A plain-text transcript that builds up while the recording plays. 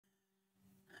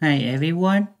Hi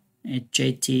everyone, it's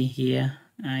JT here.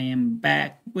 I am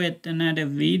back with another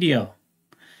video.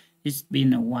 It's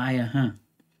been a while, huh?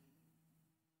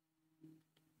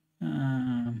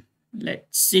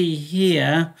 Let's see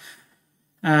here.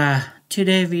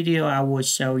 Today video I will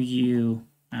show you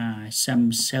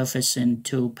some surface in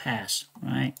Toothpath,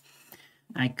 right?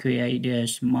 I create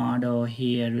this model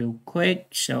here real quick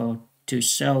so to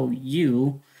show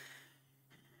you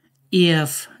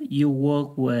if you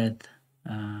work with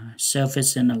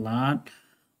surfacing a lot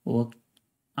or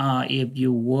if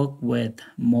you work with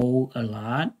mold a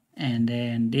lot, and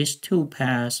then these two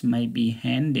paths may be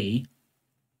handy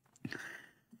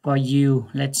for you.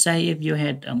 Let's say if you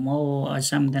had a mold or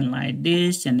something like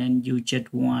this, and then you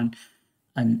just want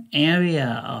an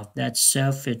area of that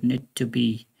surface need to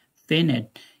be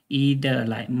finished, either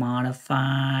like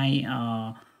modify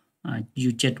or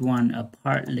you just want a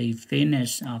partly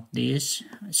finish of this.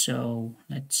 So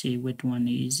let's see which one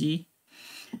is easy.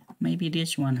 Maybe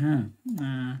this one,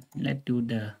 huh? Let's do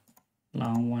the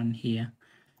long one here.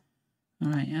 All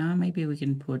right, maybe we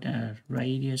can put a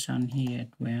radius on here as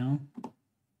well.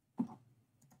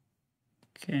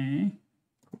 Okay,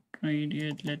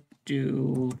 radius, let's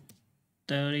do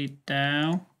 30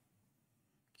 down.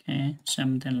 Okay,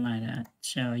 something like that.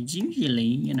 So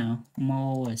usually,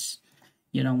 more is,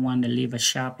 you don't want to leave a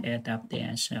sharp edge up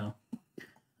there. So,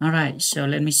 all right, so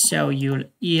let me show you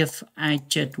if I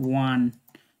just want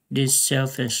this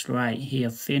surface right here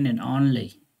finished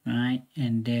only, right?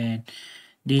 And then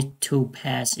this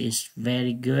Toothpath is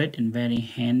very good and very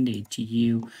handy to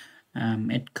you.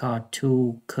 It's called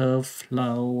two curve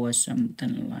flow or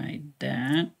something like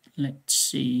that. Let's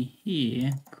see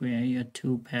here, create your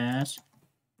Toothpath.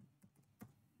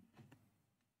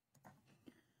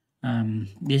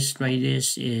 This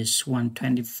radius is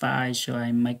 125, so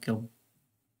I make a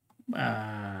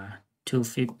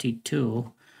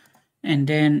 252. And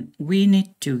then we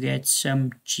need to get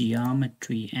some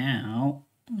geometry out.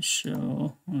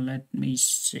 So let me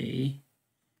see.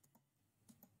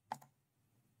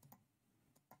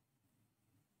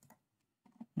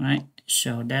 Right,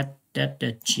 so that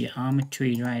the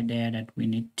geometry right there that we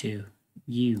need to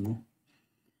use.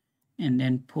 And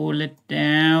then pull it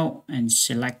down and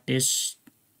select this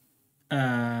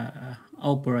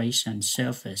operation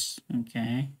surface.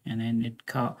 Okay, and then it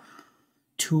called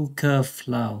two curve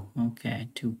flow. Okay,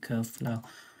 two curve flow.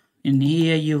 In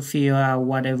here you fill out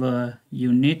whatever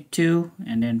you need to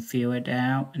and then fill it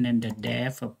out, and then the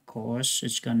depth of course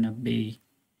is gonna be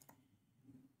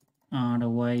all the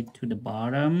way to the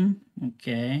bottom.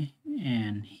 Okay,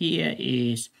 and here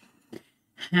is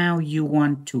how you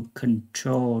want to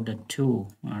control the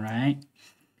tool. All right,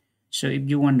 so if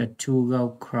you want the tool go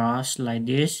cross like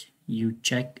this, you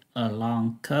check a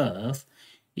long curve.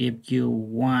 If you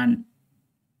want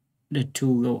the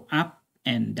tool go up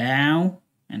and down,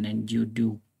 and then you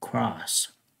do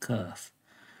cross curve.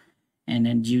 And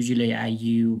then usually I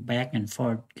use back and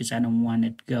forth because I don't want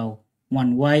it go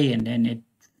one way and then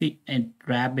it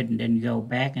grab it and then go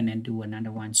back and then do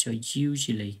another one. So it's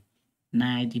usually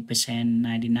 90%,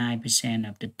 99%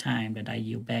 of the time that I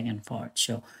use back and forth.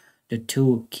 So the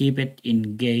tool keep it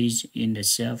engaged in the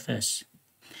surface.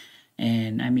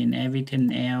 And I mean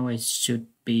everything else should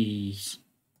be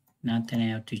nothing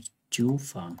else to choose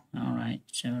from. All right,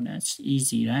 so that's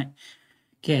easy, right?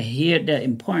 Okay, here the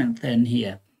important thing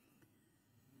here.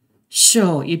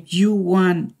 So if you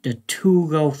want the tool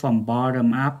go from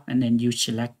bottom up, and then you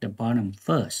select the bottom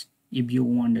first. If you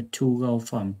want the tool go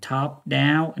from top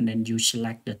down, and then you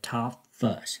select the top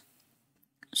first.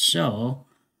 So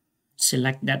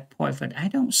select that point, but I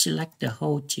don't select the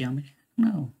whole geometry.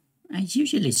 No, I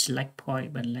usually select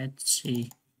point, but let's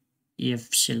see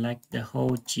if select the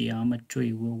whole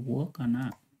geometry will work or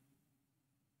not.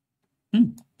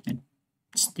 It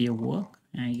still work,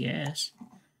 I guess.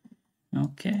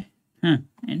 Okay.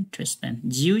 Interesting.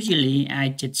 Usually I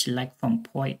just select from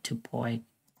point to point.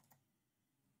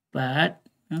 But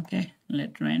okay,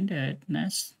 let's render it.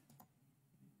 That's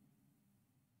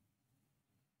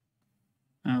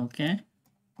okay.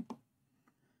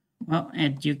 Well,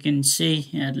 as you can see,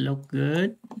 it look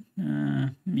good.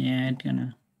 Yeah, it's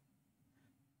gonna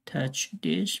touch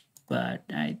this, but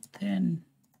I then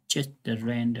just the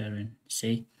rendering.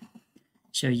 See,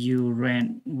 so you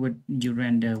render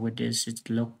with this, it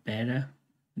look better.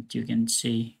 But you can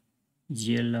see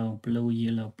yellow,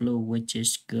 blue, which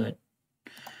is good.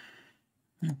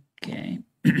 Okay.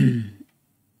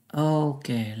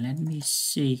 Okay, let me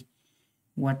see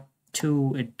what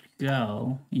tool it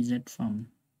go. Is it from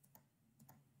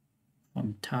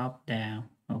top down?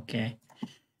 Okay.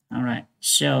 All right,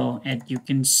 so as you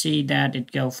can see that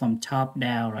it go from top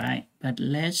down, right? But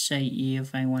let's say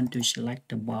if I want to select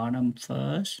the bottom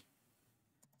first,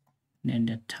 then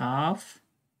the top,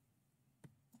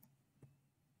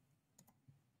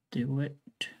 do it,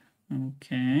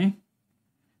 okay,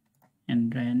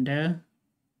 and render.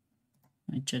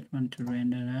 I just want to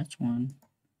render that one.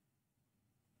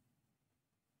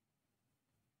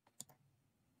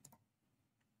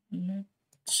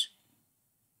 Let's,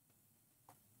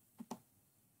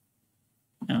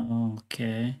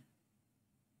 okay.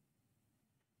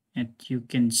 And you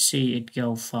can see it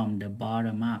go from the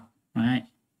bottom up, right?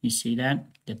 You see that?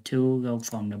 The two go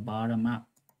from the bottom up.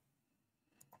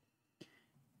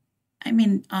 I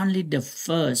mean, only the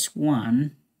first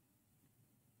one.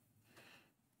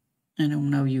 I don't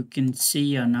know you can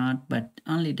see or not, but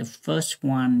only the first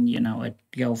one, you know,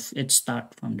 it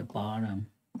start from the bottom.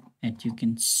 As you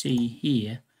can see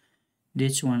here,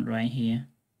 this one right here,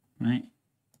 right?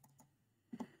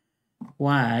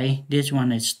 Why this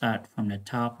one is start from the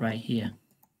top right here,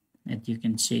 as you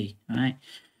can see, right?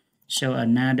 So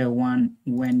another one,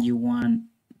 when you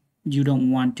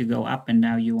don't want to go up and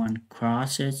down, you want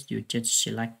crosses, you just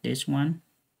select this one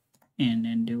and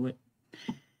then do it.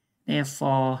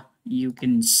 Therefore, you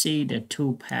can see the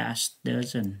Toothpath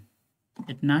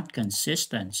it's not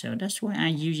consistent. So that's why I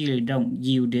usually don't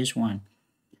use this one.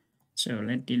 So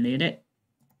let's delete it.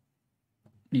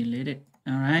 Delete it.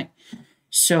 All right.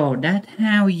 So that's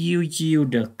how you use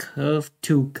the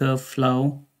curve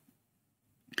flow.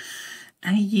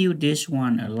 I use this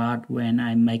one a lot when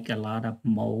I make a lot of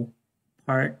mold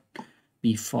part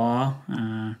before,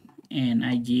 and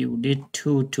I use it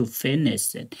to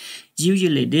finish it.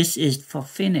 Usually this is for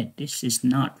finish, this is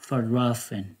not for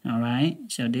roughing, all right?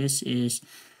 So this is,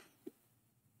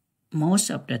 most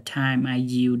of the time I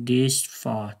use this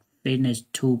for finish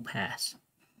Toothpath.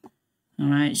 All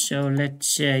right, so let's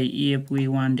say if we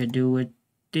want to do it,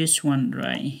 this one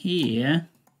right here,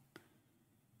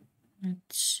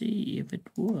 let's see if it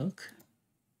works.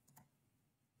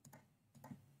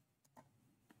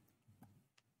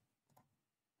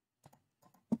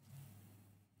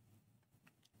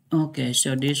 Okay,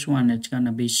 so this one is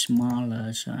gonna be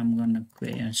smaller, so I'm gonna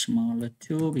create a smaller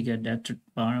tool because that's the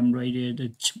bottom radius,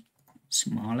 it's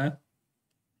smaller.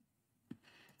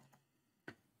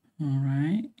 All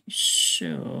right,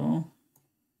 so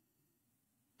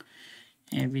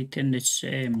everything the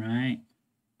same, right?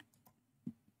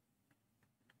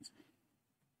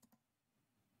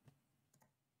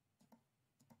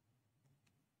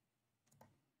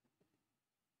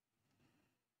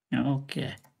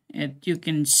 Okay, as you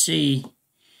can see,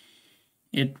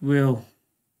 it will,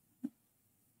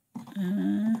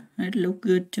 it look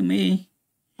good to me.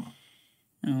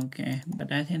 Okay,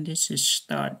 but I think this is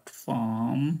start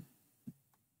from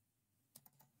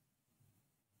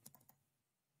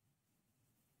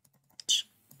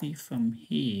from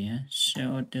here,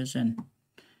 so it doesn't,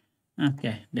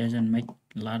 okay, doesn't make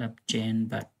a lot of change,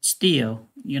 but still,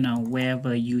 you know,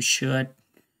 wherever you should,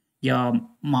 your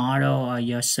model or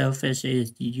your surface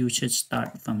is, you should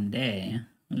start from there.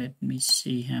 Let me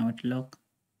see how it look.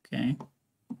 Okay.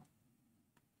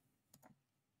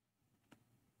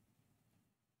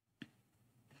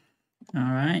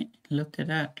 All right, look at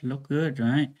that, look good,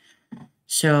 right?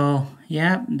 So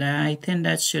yeah, I think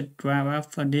that should wrap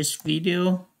up for this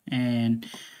video. And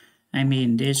I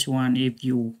mean, this one, if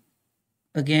you,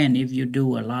 again, if you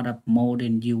do a lot of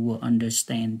molding, you will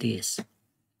understand this.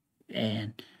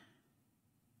 And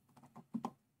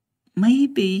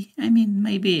maybe, I mean,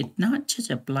 maybe it not just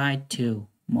applied to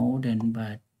molding,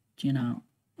 but, you know,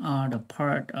 or the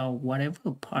part or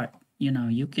whatever part, you know,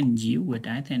 you can use it.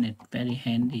 I think it's very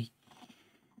handy.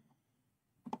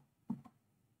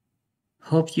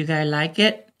 Hope you guys like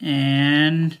it,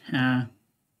 and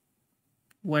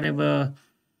whatever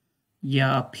your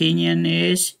opinion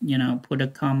is, you know, put a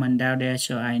comment down there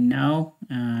so I know.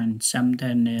 And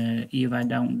something, if I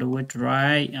don't do it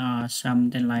right or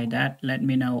something like that, let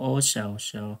me know also,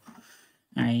 so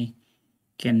I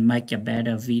can make a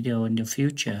better video in the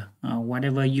future.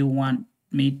 Whatever you want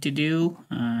me to do,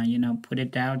 you know, put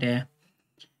it down there.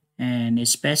 And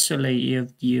especially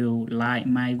if you like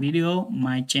my video,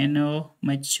 my channel,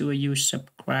 make sure you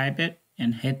subscribe it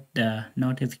and hit the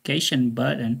notification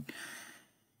button,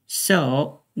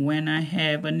 so when I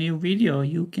have a new video,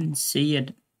 you can see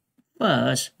it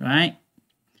first, right?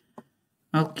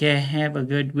 Okay, have a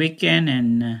good weekend,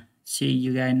 and see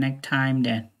you guys next time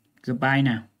then. Goodbye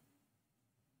now.